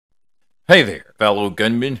Hey there, fellow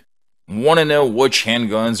gunmen. Want to know which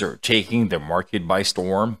handguns are taking the market by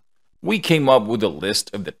storm? We came up with a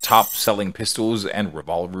list of the top selling pistols and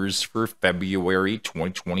revolvers for February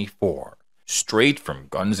 2024, straight from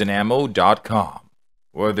gunsandammo.com.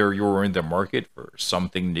 Whether you're in the market for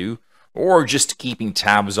something new or just keeping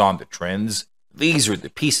tabs on the trends, these are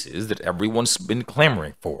the pieces that everyone's been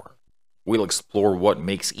clamoring for. We'll explore what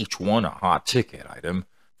makes each one a hot ticket item,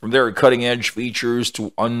 from their cutting edge features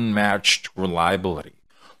to unmatched reliability.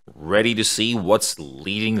 Ready to see what's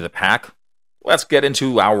leading the pack? Let's get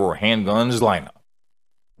into our handguns lineup.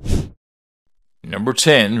 Number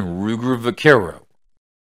 10, Ruger Vaquero.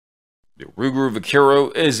 The Ruger Vaquero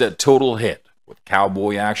is a total hit with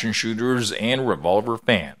cowboy action shooters and revolver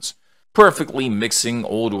fans, perfectly mixing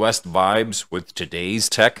Old West vibes with today's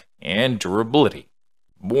tech and durability.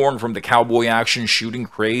 Born from the cowboy action shooting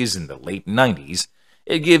craze in the late 90s,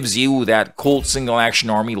 it gives you that Colt single action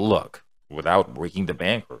army look without breaking the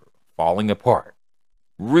bank or falling apart.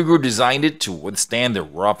 Ruger designed it to withstand the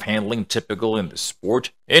rough handling typical in the sport,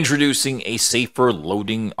 introducing a safer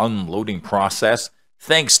loading-unloading process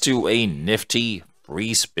thanks to a nifty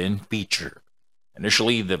free spin feature.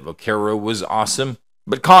 Initially, the Vaquero was awesome,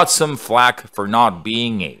 but caught some flack for not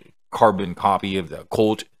being a carbon copy of the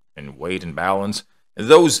Colt in weight and balance.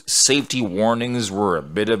 Those safety warnings were a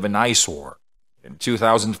bit of an eyesore. In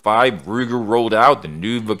 2005, Ruger rolled out the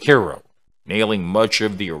new Vaquero, nailing much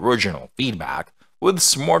of the original feedback with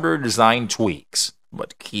smarter design tweaks,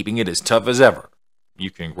 but keeping it as tough as ever. You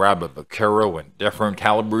can grab a Vaquero in different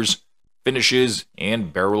calibers, finishes,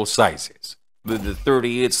 and barrel sizes. The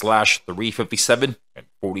 38/357 and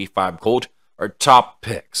 45 Colt are top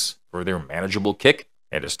picks for their manageable kick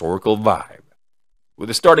and historical vibe. With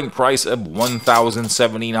a starting price of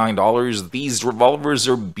 $1,079, these revolvers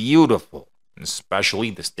are beautiful, especially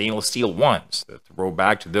the stainless steel ones that throw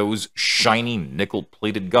back to those shiny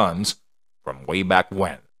nickel-plated guns from way back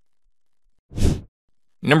when.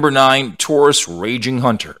 Number 9, Taurus Raging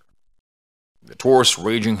Hunter. The Taurus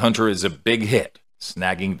Raging Hunter is a big hit,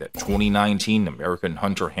 snagging the 2019 American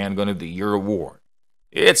Hunter Handgun of the Year award.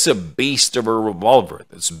 It's a beast of a revolver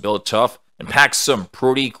that's built tough and packs some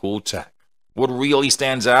pretty cool tech. What really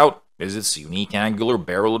stands out is its unique angular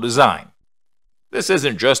barrel design. This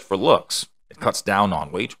isn't just for looks. It cuts down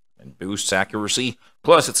on weight and boosts accuracy,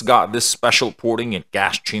 plus it's got this special porting and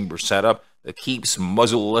gas chamber setup that keeps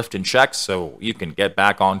muzzle lift in check so you can get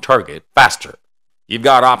back on target faster. You've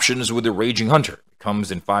got options with the Raging Hunter. It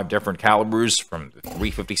comes in 5 different calibers, from the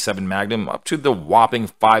 .357 Magnum up to the whopping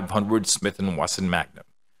 .500 Smith & Wesson Magnum.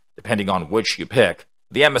 Depending on which you pick,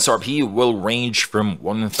 the MSRP will range from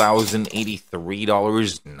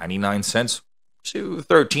 $1,083.99 to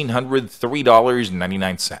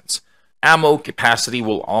 $1,303.99. Ammo capacity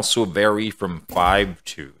will also vary from 5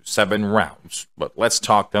 to 7 rounds, but let's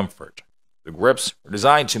talk comfort. The grips are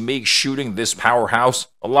designed to make shooting this powerhouse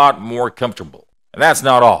a lot more comfortable. And that's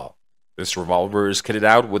not all. This revolver is kitted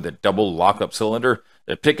out with a double lockup cylinder,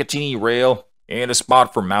 a Picatinny rail, and a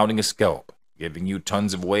spot for mounting a scope, giving you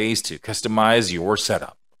tons of ways to customize your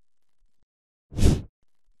setup.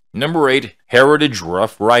 Number 8, Heritage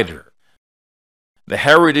Rough Rider. The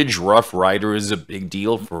Heritage Rough Rider is a big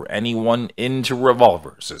deal for anyone into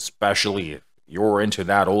revolvers, especially if you're into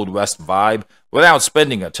that Old West vibe without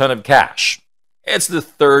spending a ton of cash. It's the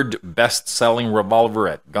 3rd best-selling revolver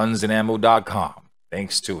at gunsandammo.com,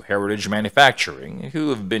 thanks to Heritage Manufacturing, who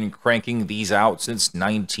have been cranking these out since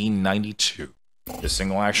 1992. The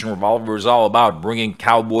single-action revolver is all about bringing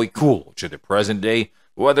cowboy cool to the present day,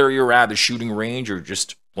 whether you're at the shooting range or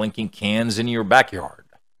just blinking cans in your backyard.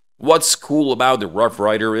 What's cool about the Rough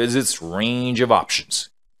Rider is its range of options.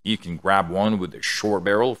 You can grab one with a short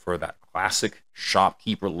barrel for that classic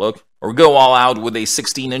shopkeeper look, or go all out with a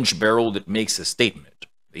 16-inch barrel that makes a statement.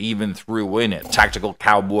 They even threw in a tactical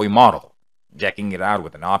cowboy model, decking it out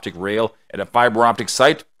with an optic rail and a fiber optic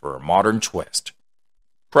sight for a modern twist.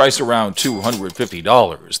 Priced around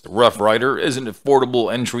 $250, the Rough Rider is an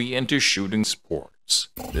affordable entry into shooting sports.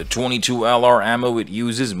 The 22 LR ammo it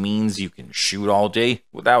uses means you can shoot all day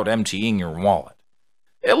without emptying your wallet.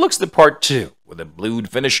 It looks the part too, with a blued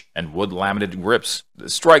finish and wood laminated grips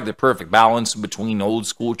that strike the perfect balance between old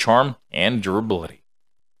school charm and durability.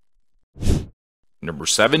 Number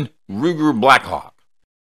 7, Ruger Blackhawk.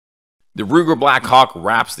 The Ruger Blackhawk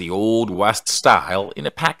wraps the Old West style in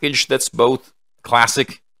a package that's both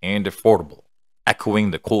classic and affordable,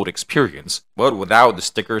 echoing the Colt experience, but without the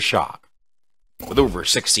sticker shock. With over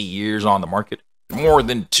 60 years on the market, and more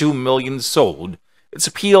than 2 million sold, its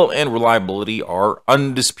appeal and reliability are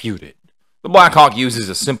undisputed. The Blackhawk uses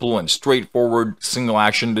a simple and straightforward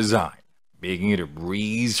single-action design, making it a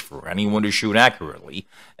breeze for anyone to shoot accurately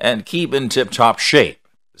and keep in tip-top shape.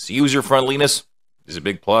 This user-friendliness is a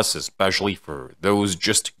big plus, especially for those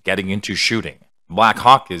just getting into shooting. Black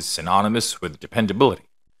Hawk is synonymous with dependability.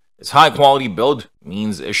 Its high-quality build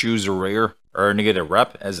means issues are rare, earning it a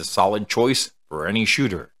rep as a solid choice for any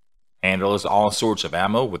shooter. Handles all sorts of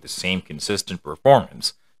ammo with the same consistent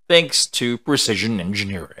performance, thanks to precision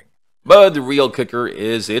engineering. But the real kicker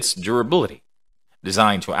is its durability.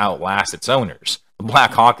 Designed to outlast its owners, the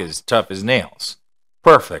Black Hawk is tough as nails.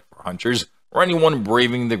 Perfect for hunters or anyone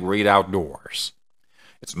braving the great outdoors.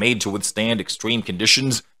 It's made to withstand extreme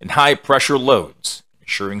conditions and high-pressure loads,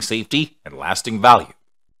 ensuring safety and lasting value.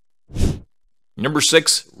 Number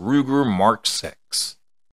 6. Ruger Mark VI.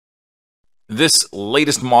 This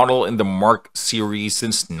latest model in the Mark series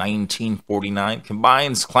since 1949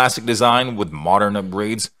 combines classic design with modern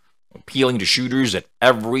upgrades, appealing to shooters at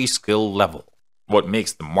every skill level. What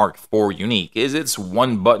makes the Mark IV unique is its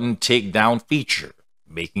one-button takedown feature,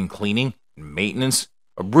 making cleaning and maintenance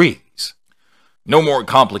a breeze. No more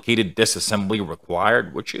complicated disassembly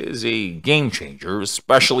required, which is a game-changer,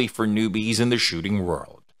 especially for newbies in the shooting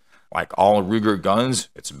world. Like all Ruger guns,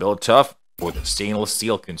 it's built tough with a stainless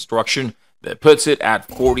steel construction that puts it at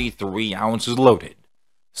 43 ounces loaded,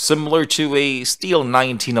 similar to a steel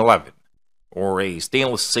 1911 or a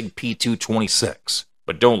stainless SIG P226.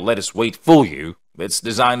 But don't let its weight fool you. Its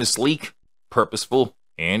design is sleek, purposeful,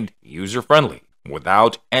 and user-friendly,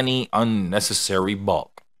 without any unnecessary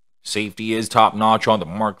bulk. Safety is top-notch on the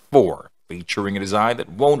Mark IV, featuring a design that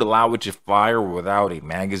won't allow it to fire without a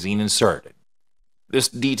magazine inserted. This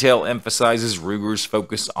detail emphasizes Ruger's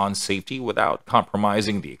focus on safety without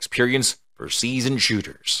compromising the experience for seasoned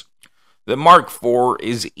shooters. The Mark IV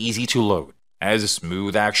is easy to load, has a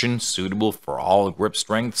smooth action suitable for all grip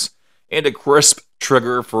strengths, and a crisp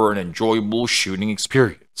trigger for an enjoyable shooting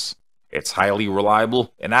experience. It's highly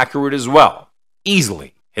reliable and accurate as well,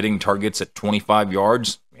 easily hitting targets at 25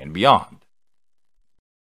 yards and beyond.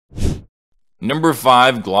 Number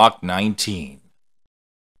 5. Glock 19.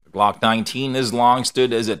 The Glock 19 has long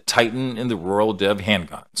stood as a titan in the world of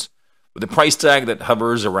handguns. With a price tag that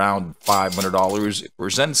hovers around $500, it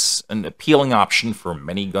presents an appealing option for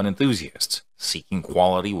many gun enthusiasts seeking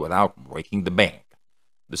quality without breaking the bank.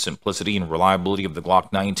 The simplicity and reliability of the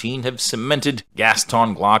Glock 19 have cemented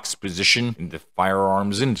Gaston Glock's position in the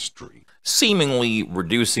firearms industry, seemingly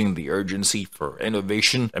reducing the urgency for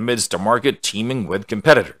innovation amidst a market teeming with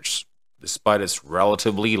competitors. Despite its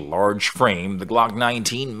relatively large frame, the Glock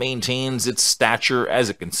 19 maintains its stature as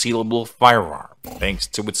a concealable firearm, thanks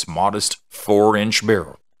to its modest 4-inch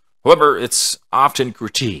barrel. However, it's often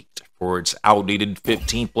critiqued for its outdated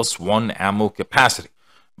 15+1 ammo capacity,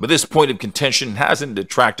 but this point of contention hasn't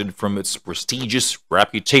detracted from its prestigious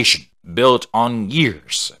reputation, built on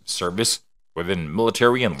years of service within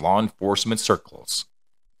military and law enforcement circles.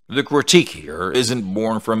 The critique here isn't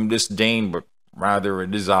born from disdain, but rather a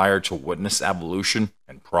desire to witness evolution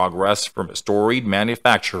and progress from a storied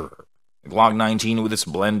manufacturer. The Glock 19, with its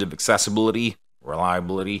blend of accessibility,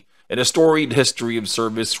 reliability, and a storied history of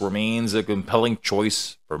service, remains a compelling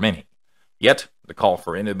choice for many. Yet, the call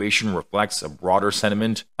for innovation reflects a broader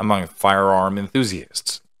sentiment among firearm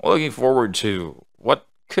enthusiasts, looking forward to what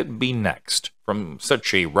could be next from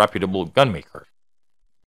such a reputable gunmaker.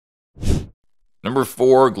 Number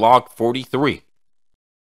 4. Glock 43.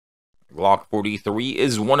 Glock 43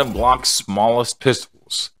 is one of Glock's smallest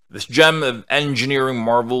pistols. This gem of engineering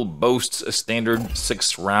marvel boasts a standard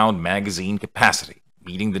 6-round magazine capacity,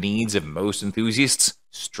 meeting the needs of most enthusiasts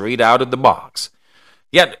straight out of the box.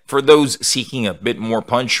 Yet, for those seeking a bit more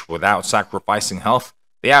punch without sacrificing health,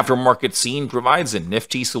 the aftermarket scene provides a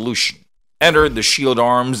nifty solution. Enter the Shield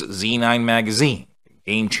Arms Z9 magazine, a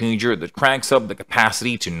game changer that cranks up the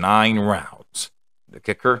capacity to 9 rounds. The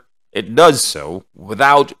kicker? It does so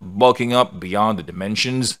without bulking up beyond the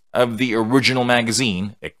dimensions of the original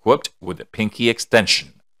magazine, equipped with a pinky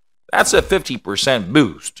extension. That's a 50%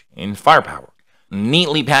 boost in firepower.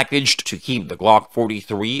 Neatly packaged to keep the Glock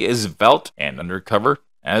 43 as svelte and undercover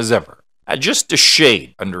as ever. At just a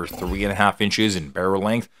shade under 3.5 inches in barrel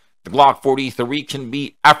length, the Glock 43 can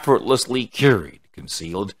be effortlessly carried,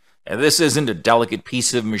 concealed, and this isn't a delicate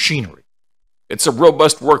piece of machinery. It's a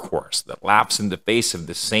robust workhorse that laughs in the face of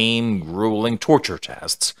the same grueling torture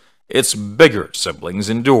tests its bigger siblings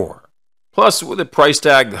endure. Plus, with a price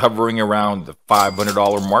tag hovering around the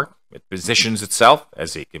 $500 mark, it positions itself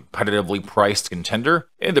as a competitively priced contender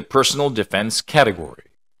in the personal defense category.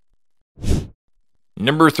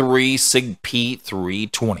 Number 3. SIG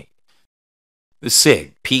P320. The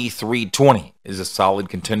SIG P320 is a solid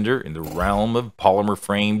contender in the realm of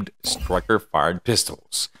polymer-framed striker-fired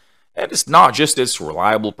pistols. And it's not just its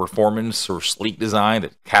reliable performance or sleek design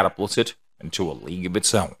that catapults it into a league of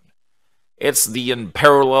its own. It's the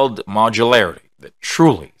unparalleled modularity that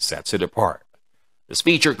truly sets it apart. This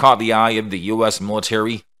feature caught the eye of the US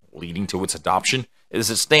military, leading to its adoption as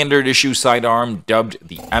a standard issue sidearm dubbed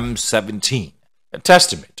the M17, a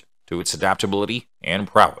testament to its adaptability and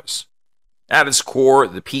prowess. At its core,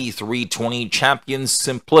 the P320 champions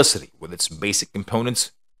simplicity with its basic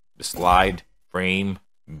components: the slide, frame,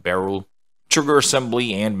 barrel, trigger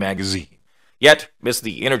assembly, and magazine. Yet, it's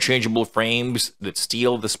the interchangeable frames that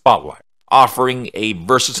steal the spotlight, offering a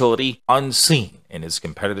versatility unseen in its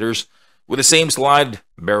competitors. With the same slide,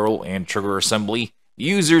 barrel, and trigger assembly,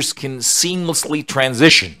 users can seamlessly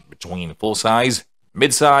transition between full-size,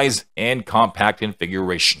 mid-size, and compact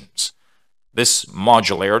configurations. This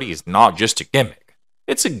modularity is not just a gimmick,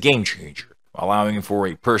 it's a game-changer, allowing for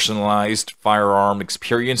a personalized firearm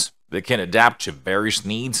experience that can adapt to various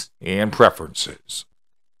needs and preferences.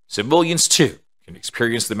 Civilians, too, can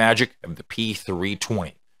experience the magic of the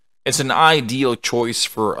P320. It's an ideal choice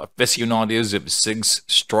for aficionados of SIG's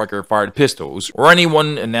striker-fired pistols, or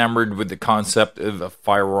anyone enamored with the concept of a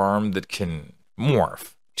firearm that can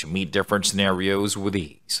morph to meet different scenarios with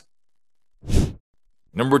ease.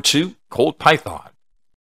 Number 2, Colt Python.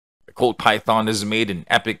 The Colt Python has made an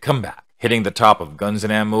epic comeback, hitting the top of Guns &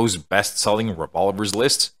 Ammo's best-selling revolvers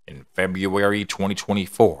list in February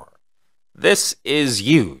 2024. This is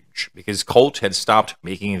huge because Colt had stopped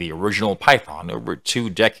making the original Python over 2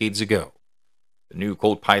 decades ago. The new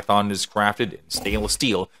Colt Python is crafted in stainless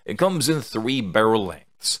steel and comes in 3 barrel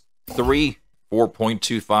lengths: 3,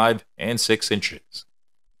 4.25, and 6 inches.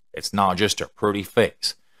 It's not just a pretty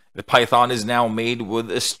face. The Python is now made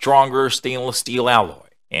with a stronger stainless steel alloy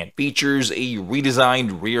and features a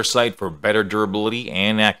redesigned rear sight for better durability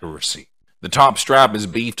and accuracy. The top strap is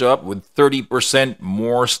beefed up with 30%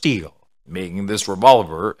 more steel, making this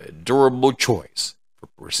revolver a durable choice for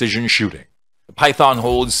precision shooting. The Python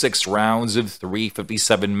holds 6 rounds of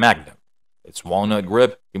 .357 Magnum. Its walnut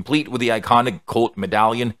grip, complete with the iconic Colt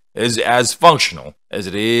medallion, is as functional as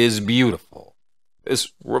it is beautiful.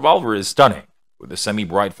 This revolver is stunning, with a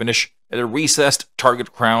semi-bright finish and a recessed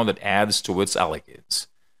target crown that adds to its elegance.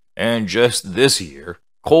 And just this year,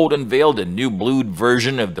 Colt unveiled a new blued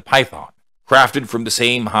version of the Python, crafted from the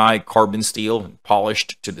same high carbon steel and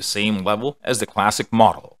polished to the same level as the classic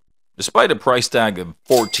model. Despite a price tag of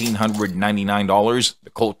 $1,499, the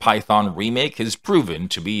Colt Python remake has proven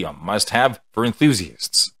to be a must-have for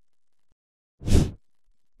enthusiasts.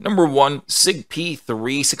 Number 1, SIG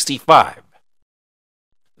P365.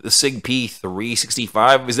 The SIG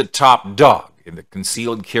P365 is a top dog in the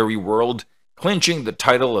concealed carry world, clinching the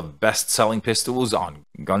title of best-selling pistols on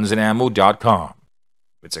gunsandammo.com.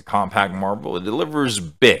 It's a compact marvel that delivers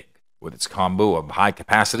big with its combo of high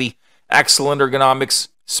capacity, excellent ergonomics,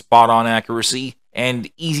 spot-on accuracy, and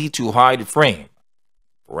easy-to-hide frame.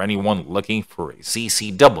 For anyone looking for a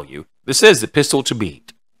CCW, this is the pistol to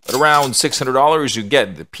beat. At around $600, you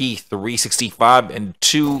get the P365 and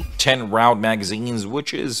 2 10-round magazines,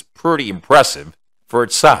 which is pretty impressive for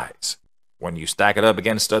its size. When you stack it up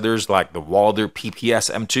against others like the Walther PPS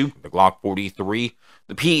M2, the Glock 43,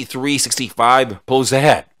 the P365 pulls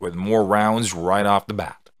ahead with more rounds right off the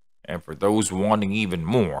bat. And for those wanting even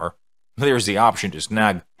more, there's the option to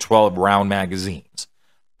snag 12-round magazines,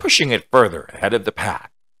 pushing it further ahead of the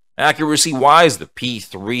pack. Accuracy-wise, the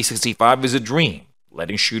P365 is a dream,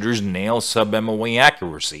 letting shooters nail sub-MOA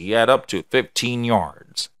accuracy at up to 15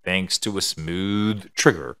 yards, thanks to a smooth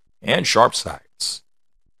trigger and sharp sights.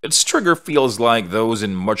 Its trigger feels like those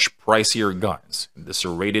in much pricier guns. The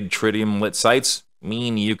serrated tritium-lit sights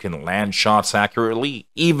mean you can land shots accurately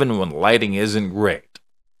even when lighting isn't great.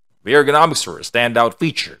 The ergonomics are a standout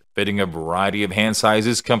feature, fitting a variety of hand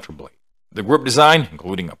sizes comfortably. The grip design,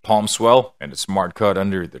 including a palm swell and a smart cut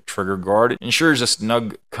under the trigger guard, ensures a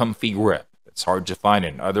snug, comfy grip that's hard to find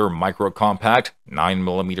in other micro-compact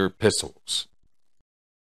 9mm pistols.